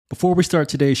Before we start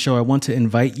today's show, I want to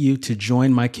invite you to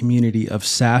join my community of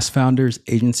SaaS founders,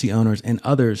 agency owners, and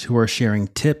others who are sharing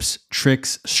tips,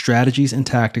 tricks, strategies, and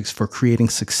tactics for creating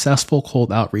successful cold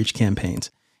outreach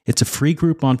campaigns. It's a free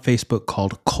group on Facebook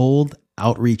called Cold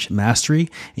Outreach Mastery,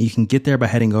 and you can get there by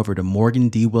heading over to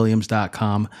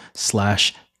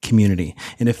morgandwilliams.com/community.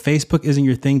 And if Facebook isn't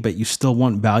your thing, but you still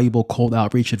want valuable cold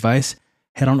outreach advice,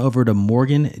 head on over to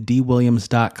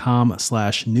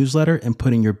morgandwilliams.com/newsletter and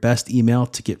put in your best email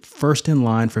to get first in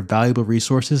line for valuable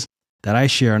resources that I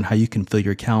share on how you can fill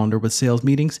your calendar with sales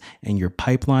meetings and your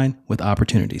pipeline with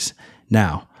opportunities.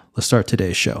 Now, let's start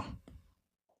today's show.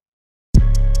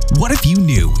 What if you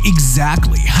knew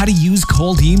exactly how to use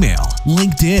cold email,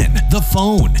 LinkedIn, the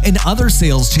phone, and other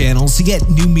sales channels to get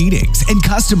new meetings and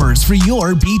customers for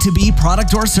your B2B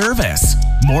product or service?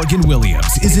 Morgan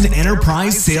Williams is an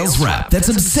enterprise sales rep that's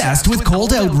obsessed with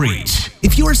cold outreach.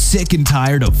 If you're sick and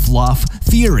tired of fluff,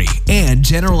 theory, and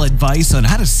general advice on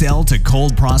how to sell to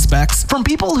cold prospects from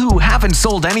people who haven't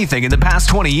sold anything in the past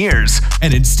 20 years,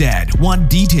 and instead want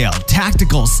detailed,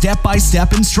 tactical,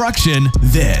 step-by-step instruction,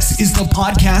 this is the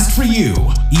podcast for you.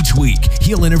 Each week,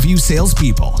 he'll interview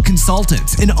salespeople,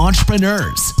 consultants, and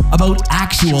entrepreneurs about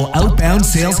actual outbound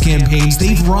sales campaigns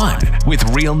they've run with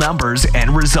real numbers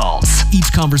and results.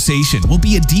 Each conversation will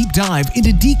be a deep dive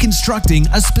into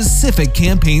deconstructing a specific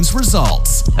campaign's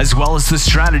results, as well as the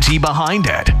strategy behind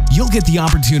it. You'll get the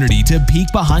opportunity to peek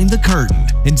behind the curtain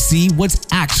and see what's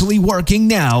actually working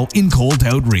now in cold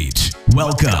outreach.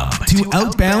 Welcome to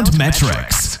Outbound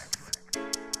Metrics.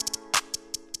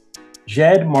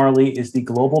 Jed Marley is the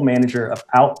global manager of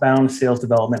outbound sales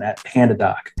development at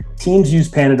PandaDoc. Teams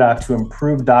use PandaDoc to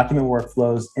improve document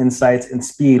workflows, insights, and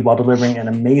speed while delivering an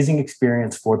amazing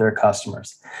experience for their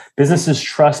customers. Businesses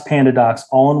trust PandaDoc's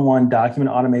all-in-one document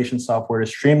automation software to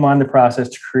streamline the process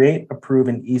to create, approve,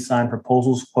 and e-sign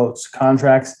proposals, quotes,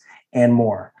 contracts, and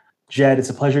more. Jed, it's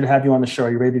a pleasure to have you on the show.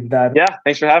 Are you ready to dive in? Yeah,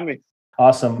 thanks for having me.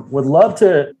 Awesome. Would love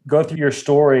to go through your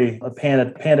story of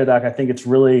PandaDoc. I think it's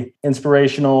really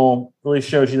inspirational, really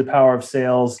shows you the power of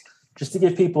sales. Just to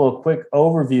give people a quick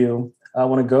overview, I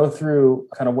want to go through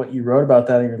kind of what you wrote about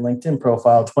that in your LinkedIn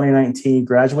profile. 2019,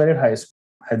 graduated high school,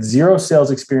 had zero sales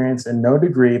experience and no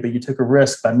degree, but you took a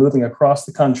risk by moving across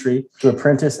the country to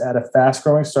apprentice at a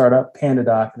fast-growing startup,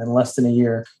 PandaDoc, and in less than a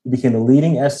year, you became the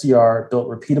leading SDR, built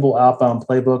repeatable outbound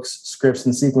playbooks, scripts,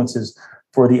 and sequences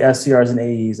for the SDRs and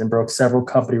AEs and broke several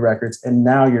company records. And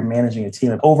now you're managing a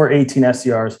team of over 18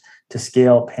 SDRs to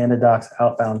scale PandaDoc's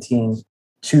outbound team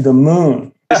to the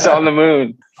moon. It's on the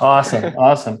moon. Awesome.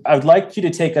 Awesome. I would like you to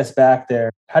take us back there.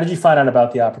 How did you find out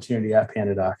about the opportunity at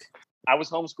PandaDoc? I was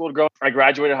homeschooled growing up. I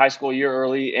graduated high school a year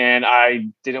early and I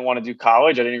didn't want to do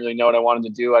college. I didn't really know what I wanted to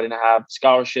do. I didn't have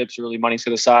scholarships or really money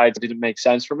set aside. It didn't make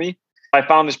sense for me. I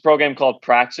found this program called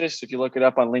Praxis. If you look it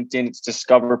up on LinkedIn, it's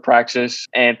Discover Praxis.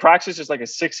 And Praxis is like a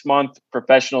 6-month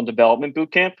professional development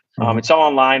bootcamp. It's all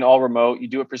online, all remote. You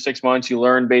do it for 6 months. You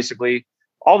learn basically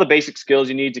all the basic skills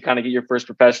you need to kind of get your first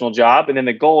professional job. And then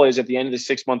the goal is at the end of the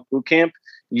 6-month bootcamp,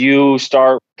 you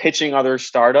start pitching other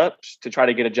startups to try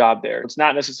to get a job there. It's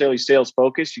not necessarily sales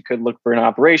focused. You could look for an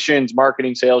operations,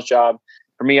 marketing, sales job.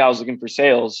 For me, I was looking for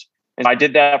sales. And I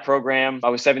did that program. I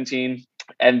was 17.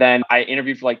 And then I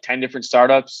interviewed for like 10 different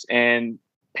startups, and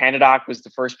PandaDoc was the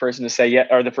first person to say yes,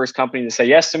 or the first company to say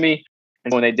yes to me.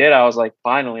 And when they did, I was like,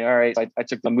 finally, all right. I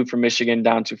took the move from Michigan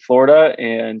down to Florida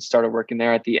and started working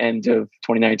there at the end of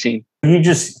 2019. You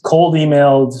just cold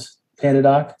emailed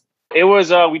PandaDoc? It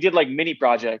was, we did like mini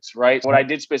projects, right? What I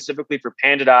did specifically for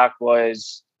PandaDoc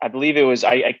was, I believe it was,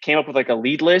 I came up with like a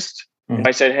lead list. Mm-hmm.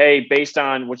 I said, hey, based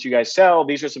on what you guys sell,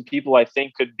 these are some people I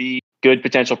think could be good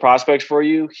potential prospects for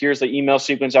you. Here's the email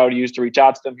sequence I would use to reach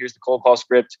out to them. Here's the cold call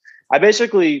script. I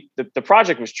basically, the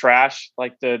project was trash.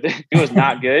 Like it was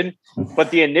not good, but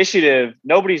the initiative,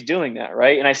 nobody's doing that.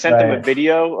 Right. And I sent them a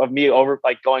video of me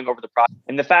going over the project,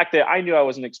 and the fact that I knew I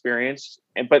wasn't experienced,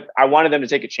 but I wanted them to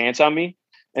take a chance on me.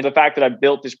 And the fact that I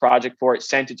built this project for it,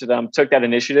 sent it to them, took that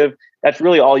initiative, that's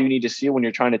really all you need to see when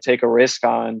you're trying to take a risk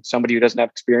on somebody who doesn't have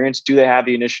experience. Do they have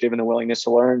the initiative and the willingness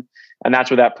to learn? And that's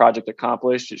what that project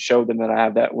accomplished. It showed them that I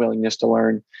have that willingness to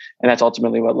learn. And that's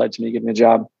ultimately what led to me getting a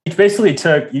job. You basically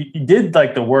you did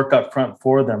like the work up front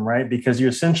for them, right? Because you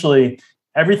essentially,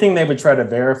 everything they would try to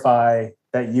verify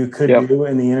that you could do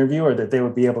in the interview, or that they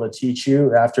would be able to teach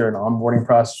you after an onboarding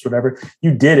process, whatever,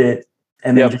 you did it.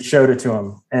 And then just showed it to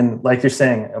them. And like you're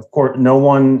saying, of course, no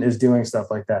one is doing stuff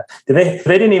like that. They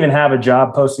didn't even have a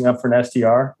job posting up for an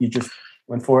SDR. You just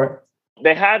went for it?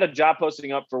 They had a job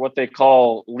posting up for what they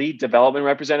call lead development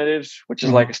representatives, which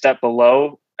is like a step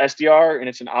below SDR. And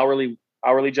it's an hourly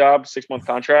job, 6-month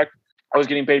contract. I was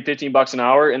getting paid $15 an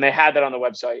hour, and they had that on the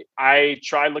website. I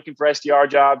tried looking for SDR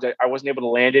jobs. I wasn't able to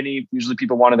land any. Usually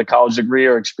people wanted a college degree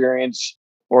or experience,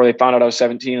 or they found out I was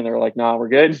 17 and they were like, nah, we're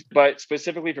good. But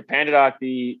specifically for PandaDoc,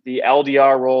 the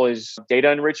LDR role is data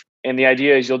enrichment. And the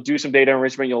idea is you'll do some data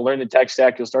enrichment, you'll learn the tech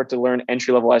stack, you'll start to learn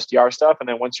entry-level SDR stuff. And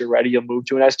then once you're ready, you'll move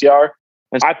to an SDR.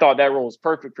 And I thought that role was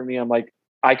perfect for me. I'm like,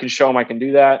 I can show them I can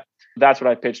do that. That's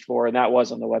what I pitched for. And that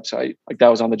was on the website. Like that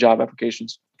was on the job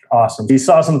applications. Awesome. You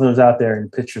saw something that was out there and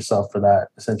pitched yourself for that,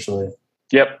 essentially.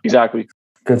 Yep, exactly.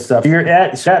 Good stuff. You're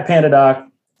at PandaDoc,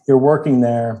 you're working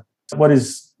there. What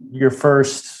is your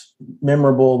first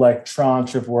memorable like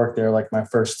tranche of work there? Like my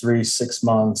first 3-6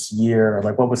 months, year,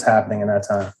 like what was happening in that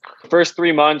time? First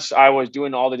 3 months, I was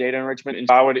doing all the data enrichment, and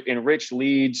I would enrich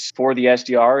leads for the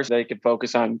SDRs. They could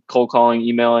focus on cold calling,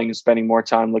 emailing, and spending more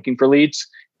time looking for leads.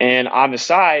 And on the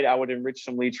side, I would enrich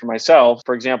some leads for myself.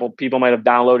 For example, people might have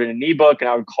downloaded an ebook, and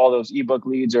I would call those ebook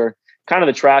leads, or kind of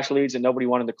the trash leads that nobody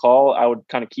wanted to call. I would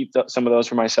kind of keep some of those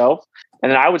for myself.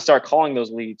 And then I would start calling those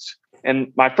leads.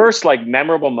 And my first like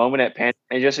memorable moment at Pan,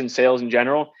 and just in sales in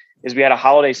general, is we had a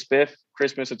holiday spiff,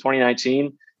 Christmas of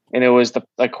 2019. And it was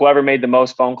whoever made the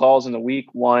most phone calls in the week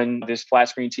won this flat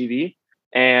screen TV.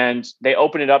 And they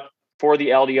opened it up for the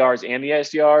LDRs and the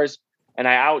SDRs. And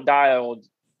I outdialed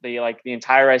the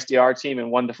entire SDR team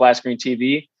and won the flat screen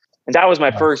TV. And that was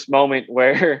my first moment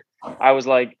where I was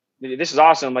like, this is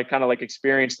awesome. Like kind of like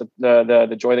experienced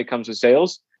the joy that comes with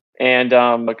sales. And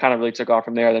it kind of really took off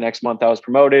from there. The next month I was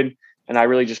promoted, and I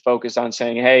really just focused on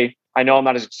saying, hey, I know I'm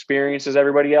not as experienced as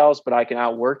everybody else, but I can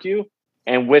outwork you.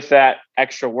 And with that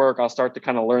extra work, I'll start to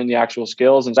kind of learn the actual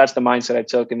skills. And that's the mindset I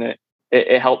took. And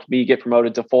it helped me get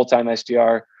promoted to full-time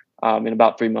SDR in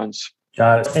about 3 months.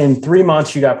 Got it. In 3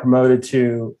 months, you got promoted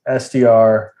to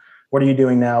SDR. What are you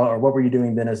doing now? Or what were you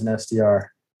doing then as an SDR?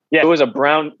 Yeah, it was a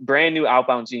brand new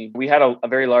outbound team. We had a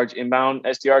very large inbound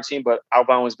SDR team, but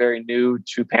outbound was very new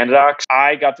to PandaDoc.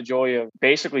 I got the joy of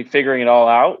basically figuring it all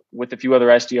out with a few other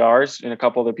SDRs and a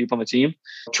couple other people on the team,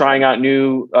 trying out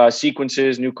new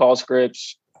sequences, new call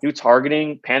scripts, new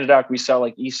targeting. PandaDoc, we sell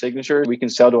like e-signatures. We can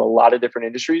sell to a lot of different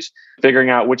industries, figuring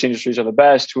out which industries are the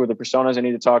best, who are the personas I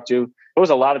need to talk to. It was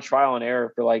a lot of trial and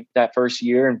error for like that first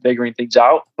year and figuring things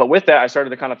out. But with that, I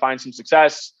started to kind of find some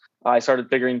success. I started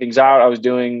figuring things out. I was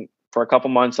doing for a couple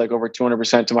months, like over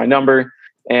 200% to my number.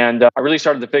 And I really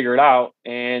started to figure it out.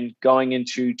 And going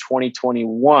into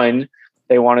 2021,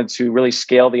 they wanted to really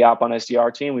scale the outbound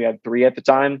SDR team. We had 3 at the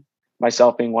time,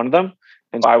 myself being one of them.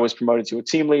 And I was promoted to a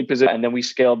team lead position. And then we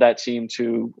scaled that team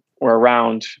to we're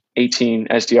around 18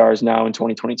 SDRs now in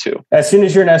 2022. As soon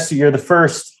as you're an SDR, you're the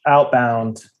first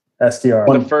outbound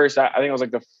SDR. The first, I think it was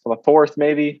like the fourth,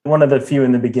 maybe. One of the few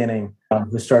in the beginning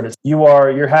who started.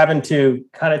 You're having to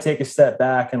kind of take a step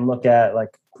back and look at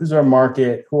like, who's our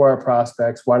market? Who are our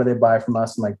prospects? Why do they buy from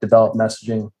us? And like develop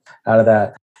messaging out of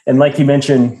that. And like you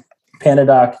mentioned,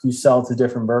 PandaDoc, you sell to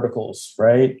different verticals,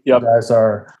 right? Yep. You guys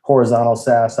are horizontal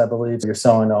SaaS, I believe. You're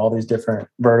selling to all these different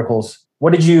verticals.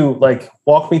 What did you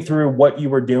walk me through what you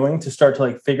were doing to start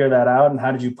to figure that out, and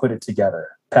how did you put it together,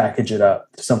 package it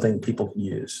up to something people can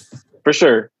use? For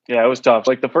sure. Yeah, it was tough.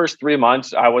 Like the first 3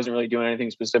 months, I wasn't really doing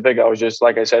anything specific. I was just,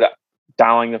 like I said,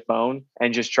 dialing the phone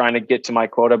and just trying to get to my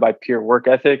quota by pure work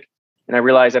ethic. And I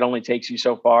realized that only takes you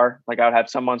so far. Like I would have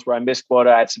some months where I missed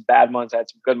quota. I had some bad months. I had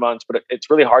some good months, but it's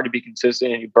really hard to be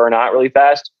consistent, and you burn out really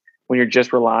fast when you're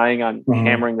just relying on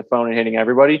hammering the phone and hitting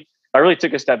everybody. I really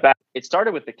took a step back. It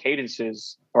started with the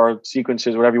cadences or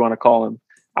sequences, whatever you want to call them.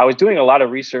 I was doing a lot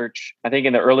of research. I think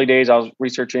in the early days, I was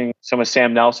researching some of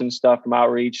Sam Nelson's stuff from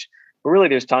Outreach. But really,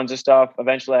 there's tons of stuff.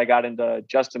 Eventually, I got into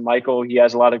Justin Michael. He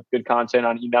has a lot of good content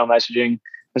on email messaging.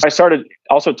 I started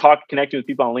also connecting with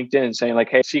people on LinkedIn and saying like,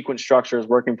 hey, sequence structure is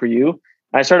working for you.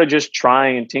 And I started just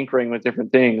trying and tinkering with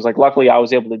different things. Like luckily, I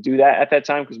was able to do that at that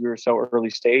time because we were so early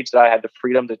stage that I had the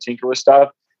freedom to tinker with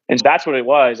stuff. And that's what it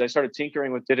was. I started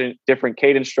tinkering with different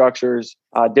cadence structures,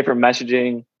 different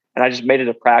messaging. And I just made it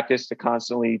a practice to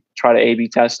constantly try to A/B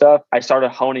test stuff. I started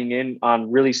honing in on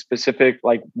really specific,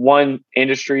 like one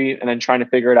industry and then trying to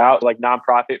figure it out. Like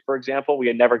nonprofit, for example, we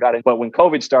had never got it. But when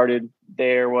COVID started,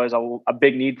 there was a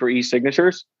big need for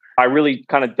e-signatures. I really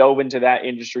kind of dove into that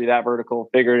industry, that vertical,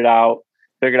 figured out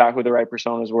who the right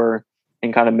personas were,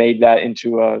 and kind of made that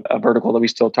into a vertical that we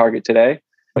still target today.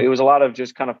 But it was a lot of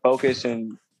just kind of focus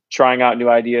and trying out new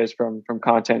ideas from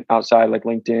content outside like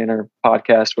LinkedIn or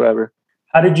podcast, whatever.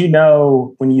 How did you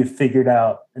know when you figured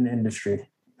out an industry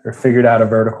or figured out a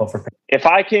vertical for?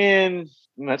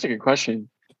 That's a good question.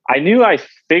 I knew I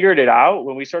figured it out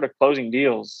when we started closing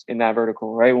deals in that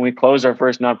vertical, right? When we closed our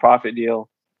first nonprofit deal,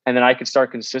 and then I could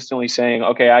start consistently saying,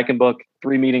 okay, I can book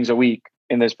 3 meetings a week.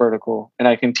 in this vertical and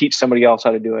I can teach somebody else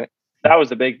how to do it. That was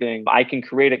the big thing. I can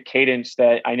create a cadence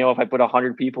that I know if I put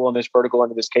 100 people in this vertical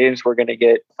into this cadence, we're going to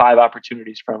get 5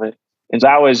 opportunities from it. And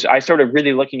I started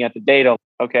really looking at the data.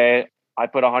 Okay, I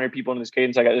put 100 people in this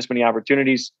cadence. I got this many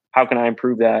opportunities. How can I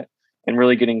improve that? And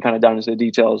really getting kind of down into the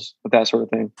details with that sort of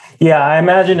thing. Yeah, I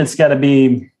imagine it's got to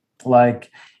be like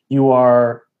you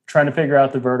are trying to figure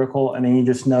out the vertical and then you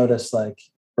just notice like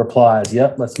replies.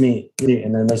 Yep, let's meet.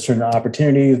 And then there's certain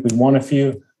opportunities. We want a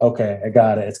few. Okay, I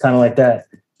got it. It's kind of like that.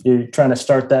 You're trying to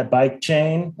start that bike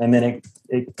chain and then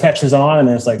it catches on and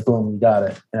then it's like, boom, you got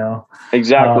it. You know?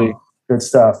 Exactly. Good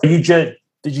stuff. Did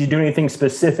you do anything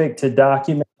specific to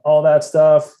document all that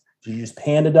stuff? Did you use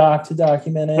PandaDoc to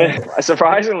document it?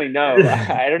 Surprisingly, no.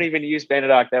 I don't even use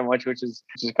PandaDoc that much, which is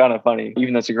kind of funny.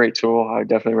 Even though it's a great tool, I would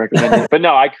definitely recommend it. But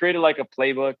no, I created like a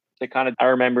playbook to I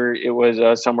remember it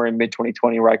was somewhere in mid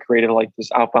 2020 where I created like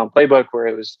this outbound playbook where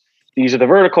it was, these are the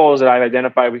verticals that I've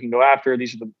identified we can go after.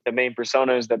 These are the main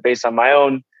personas that based on my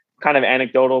own kind of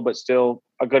anecdotal, but still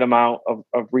a good amount of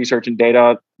research and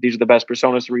data. These are the best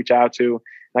personas to reach out to.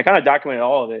 And I kind of documented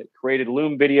all of it, created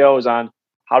Loom videos on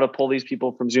how to pull these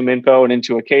people from ZoomInfo and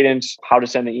into a cadence, how to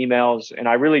send the emails. And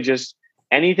I really just,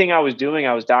 anything I was doing,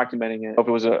 I was documenting it. If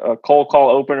it was a cold call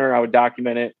opener, I would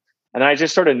document it. And then I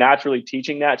just started naturally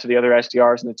teaching that to the other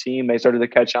SDRs in the team. They started to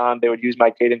catch on. They would use my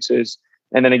cadences.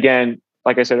 And then again,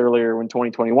 like I said earlier, when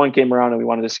 2021 came around and we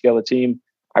wanted to scale the team,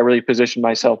 I really positioned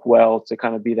myself well to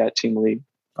kind of be that team lead.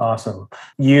 Awesome.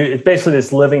 It's basically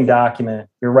this living document.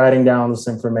 You're writing down this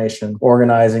information,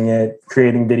 organizing it,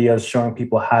 creating videos, showing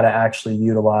people how to actually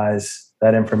utilize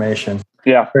that information.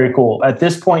 Yeah. Very cool. At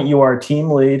this point, you are team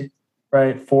lead,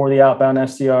 right? For the outbound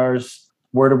SDRs.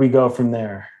 Where do we go from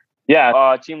there?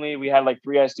 Yeah. Team lead, we had like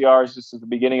 3 SDRs. This is the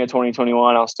beginning of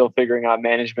 2021. I was still figuring out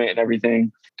management and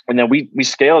everything. And then we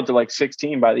scaled to like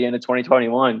 16 by the end of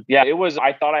 2021. Yeah,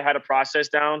 I thought I had a process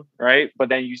down, right? But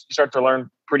then you start to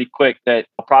learn pretty quick that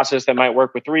a process that might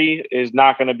work with 3 is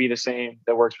not going to be the same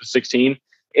that works with 16.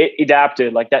 It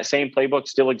adapted. Like that same playbook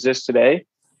still exists today.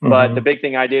 But the big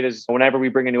thing I did is whenever we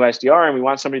bring a new SDR and we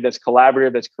want somebody that's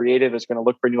collaborative, that's creative, that's going to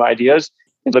look for new ideas.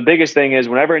 And the biggest thing is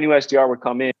whenever a new SDR would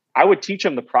come in, I would teach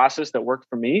them the process that worked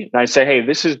for me. And I'd say, hey,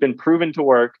 this has been proven to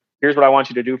work. Here's what I want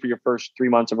you to do for your first 3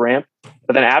 months of ramp.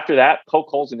 But then after that, poke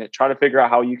holes in it, try to figure out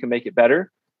how you can make it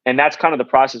better. And that's kind of the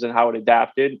process and how it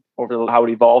adapted how it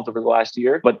evolved over the last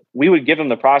year. But we would give them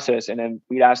the process and then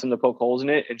we'd ask them to poke holes in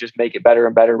it and just make it better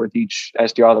and better with each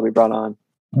SDR that we brought on.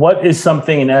 What is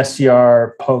something an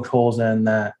SDR poked holes in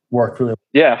that worked really well?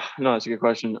 Yeah, no, that's a good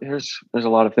question. There's a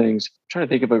lot of things. I'm trying to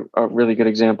think of a really good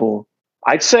example.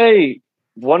 I'd say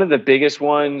one of the biggest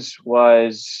ones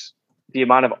was the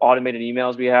amount of automated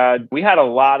emails we had. We had a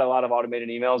lot of automated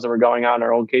emails that were going out in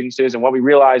our old cadences. And what we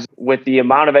realized with the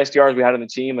amount of SDRs we had on the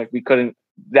team, like we couldn't,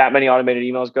 that many automated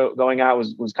emails going out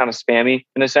was kind of spammy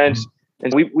in a sense.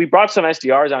 And we brought some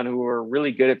SDRs on who were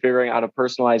really good at figuring out how to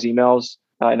personalize emails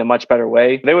in a much better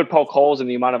way. They would poke holes in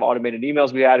the amount of automated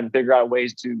emails we had and figure out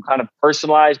ways to kind of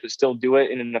personalize, but still do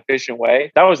it in an efficient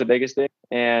way. That was the biggest thing.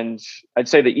 And I'd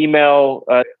say the email,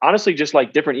 honestly, just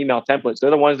like different email templates.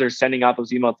 They're the ones that are sending out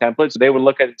those email templates. They would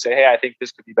look at it and say, hey, I think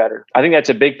this could be better. I think that's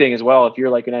a big thing as well. If you're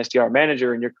like an SDR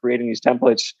manager and you're creating these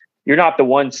templates, you're not the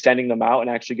one sending them out and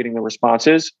actually getting the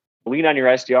responses. Lean on your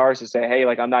SDRs to say, hey,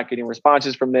 like I'm not getting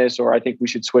responses from this, or I think we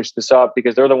should switch this up,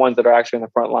 because they're the ones that are actually on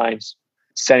the front lines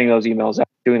sending those emails out,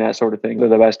 doing that sort of thing. They're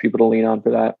the best people to lean on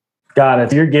for that. Got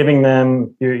it. You're giving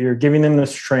them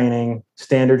this training,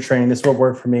 standard training. This is what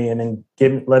worked for me, and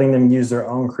then letting them use their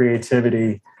own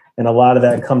creativity. And a lot of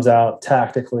that comes out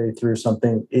tactically through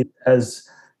something as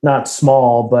not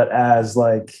small, but as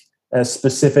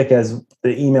specific as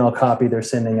the email copy they're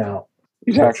sending out.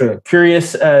 Exactly.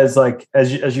 Curious as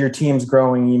your team's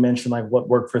growing, you mentioned like what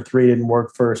worked for 3 didn't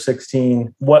work for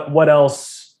 16. What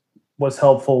else was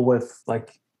helpful with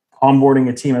like onboarding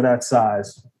a team of that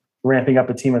size, ramping up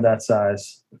a team of that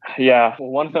size? Yeah. Well,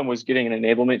 one of them was getting an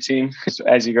enablement team. So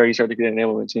as you grow, you start to get an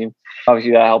enablement team.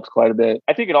 Obviously that helps quite a bit.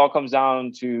 I think it all comes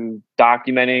down to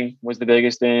documenting was the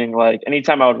biggest thing. Like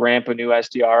anytime I would ramp a new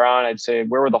SDR on, I'd say,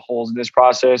 where were the holes in this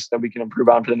process that we can improve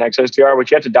on for the next SDR,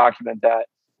 which you have to document that.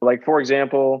 Like, for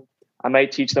example, I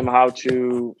might teach them how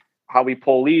we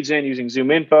pull leads in using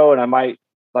ZoomInfo, and I might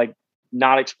like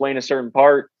not explain a certain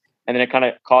part. And then it kind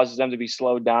of causes them to be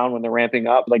slowed down when they're ramping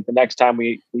up. Like the next time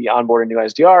we onboard a new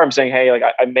SDR, I'm saying, hey, like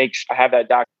I have that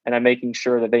doc, and I'm making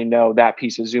sure that they know that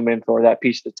piece of ZoomInfo or that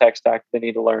piece of the tech stack they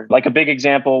need to learn. Like a big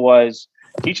example was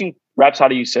teaching reps how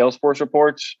to use Salesforce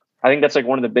reports. I think that's like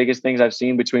one of the biggest things I've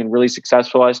seen between really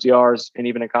successful SDRs and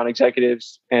even account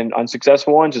executives and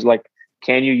unsuccessful ones is like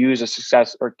can you use a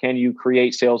success, or can you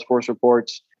create Salesforce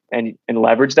reports and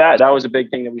leverage that? That was a big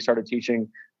thing that we started teaching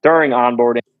during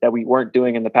onboarding that we weren't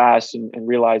doing in the past, and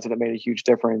realized that it made a huge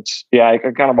difference. Yeah,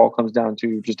 it kind of all comes down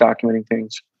to just documenting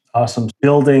things. Awesome.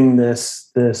 Building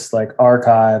this like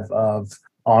archive of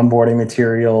onboarding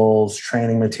materials,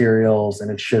 training materials, and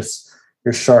it's just,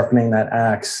 you're sharpening that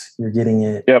axe. You're getting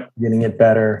it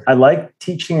better. I like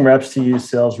teaching reps to use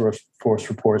Salesforce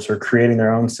reports or creating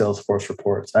their own Salesforce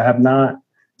reports. I have not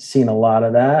seen a lot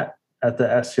of that at the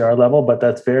SDR level, but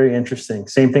that's very interesting.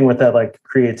 Same thing with that like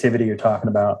creativity you're talking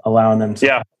about, allowing them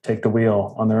to take the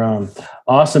wheel on their own.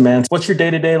 Awesome, man. What's your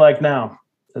day-to-day like now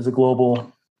as a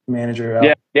global manager?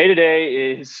 Yeah,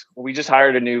 day-to-day is, we just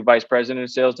hired a new vice president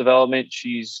of sales development.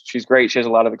 She's great. She has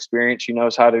a lot of experience. She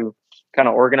knows how to kind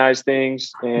of organize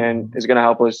things and is going to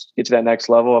help us get to that next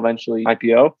level, eventually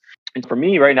IPO. And for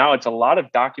me right now, it's a lot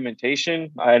of documentation.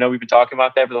 I know we've been talking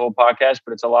about that for the whole podcast,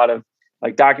 but it's a lot of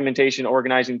like documentation,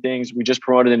 organizing things. We just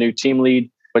promoted a new team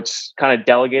lead, which kind of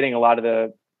delegating a lot of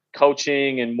the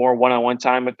coaching and more one-on-one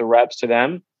time with the reps to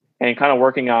them, and kind of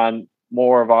working on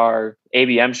more of our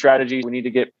ABM strategies. We need to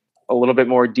get a little bit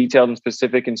more detailed and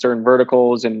specific in certain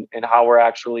verticals and how we're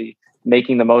actually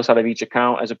making the most out of each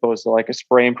account, as opposed to like a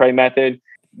spray and pray method.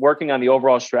 Working on the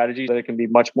overall strategy so that it can be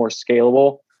much more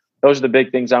scalable. Those are the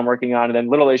big things I'm working on. And then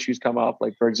little issues come up,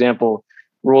 like for example,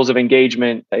 rules of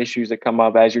engagement, issues that come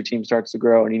up as your team starts to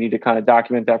grow, and you need to kind of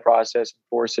document that process,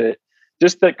 enforce it.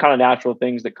 Just the kind of natural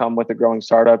things that come with a growing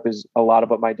startup is a lot of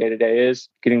what my day-to-day is.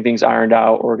 Getting things ironed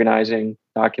out, organizing,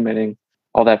 documenting,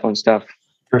 all that fun stuff.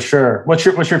 For sure. What's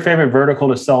your favorite vertical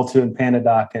to sell to in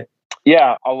PandaDoc?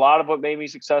 Yeah, a lot of what made me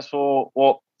successful.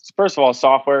 Well, first of all,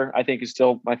 software, I think, is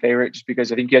still my favorite, just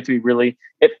because I think you have to be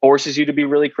it forces you to be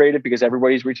really creative, because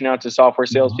everybody's reaching out to software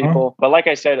salespeople. But like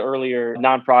I said earlier,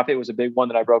 nonprofit was a big one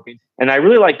that I broke in. And I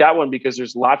really like that one because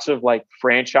there's lots of like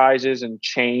franchises and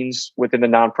chains within the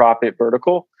nonprofit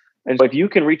vertical. And so if you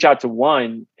can reach out to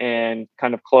one and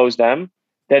kind of close them,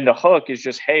 then the hook is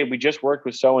just, hey, we just worked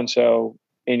with so-and-so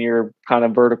in your kind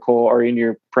of vertical or in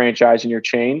your franchise, in your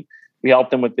chain. We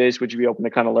helped them with this. Would you be open to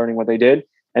kind of learning what they did?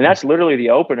 And that's literally the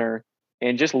opener.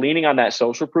 And just leaning on that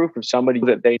social proof of somebody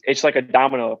that it's like a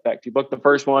domino effect. You book the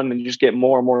first one and you just get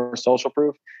more and more social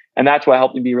proof. And that's what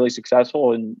helped me be really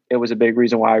successful. And it was a big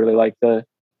reason why I really like the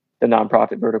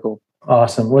nonprofit vertical.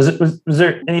 Awesome. Was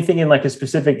there anything in like a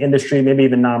specific industry, maybe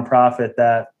even nonprofit,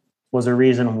 that was a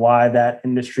reason why that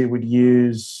industry would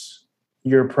use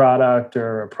your product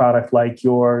or a product like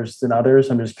yours than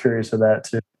others? I'm just curious of that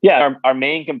too. Yeah, our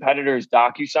main competitor is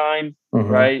DocuSign,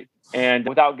 right? And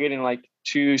without getting like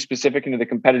too specific into the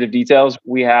competitive details,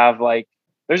 we have like,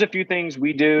 there's a few things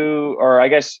we do, or I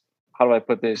guess, how do I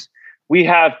put this? We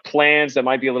have plans that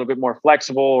might be a little bit more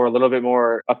flexible or a little bit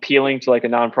more appealing to like a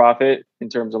nonprofit in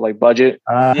terms of like budget.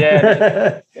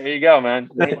 Yeah, there you go, man.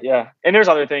 Yeah. And there's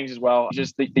other things as well.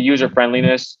 Just the user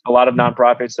friendliness. A lot of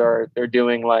nonprofits they're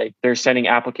doing like, they're sending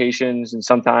applications, and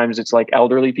sometimes it's like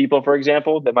elderly people, for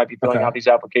example, that might be filling out these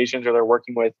applications, or they're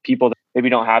working with people that maybe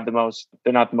they're not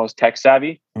the most tech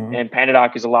savvy. And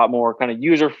PandaDoc is a lot more kind of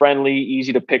user friendly,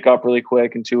 easy to pick up really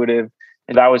quick, intuitive.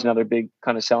 And that was another big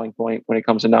kind of selling point when it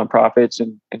comes to nonprofits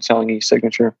and selling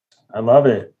e-signature. I love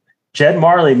it. Jed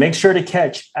Marley, make sure to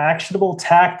catch Actionable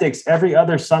Tactics every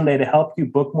other Sunday to help you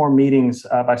book more meetings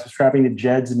by subscribing to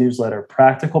Jed's newsletter,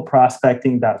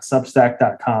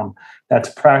 practicalprospecting.substack.com.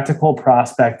 That's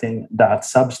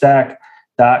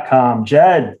practicalprospecting.substack.com.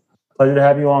 Jed, pleasure to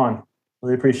have you on.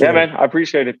 Really appreciate it. Yeah, man. I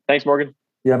appreciate it. Thanks, Morgan.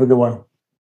 You have a good one.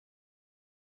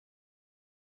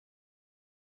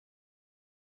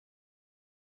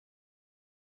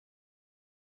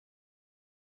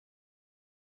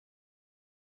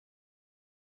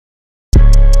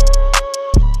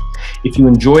 If you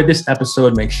enjoyed this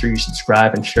episode, make sure you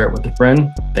subscribe and share it with a friend.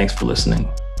 Thanks for listening.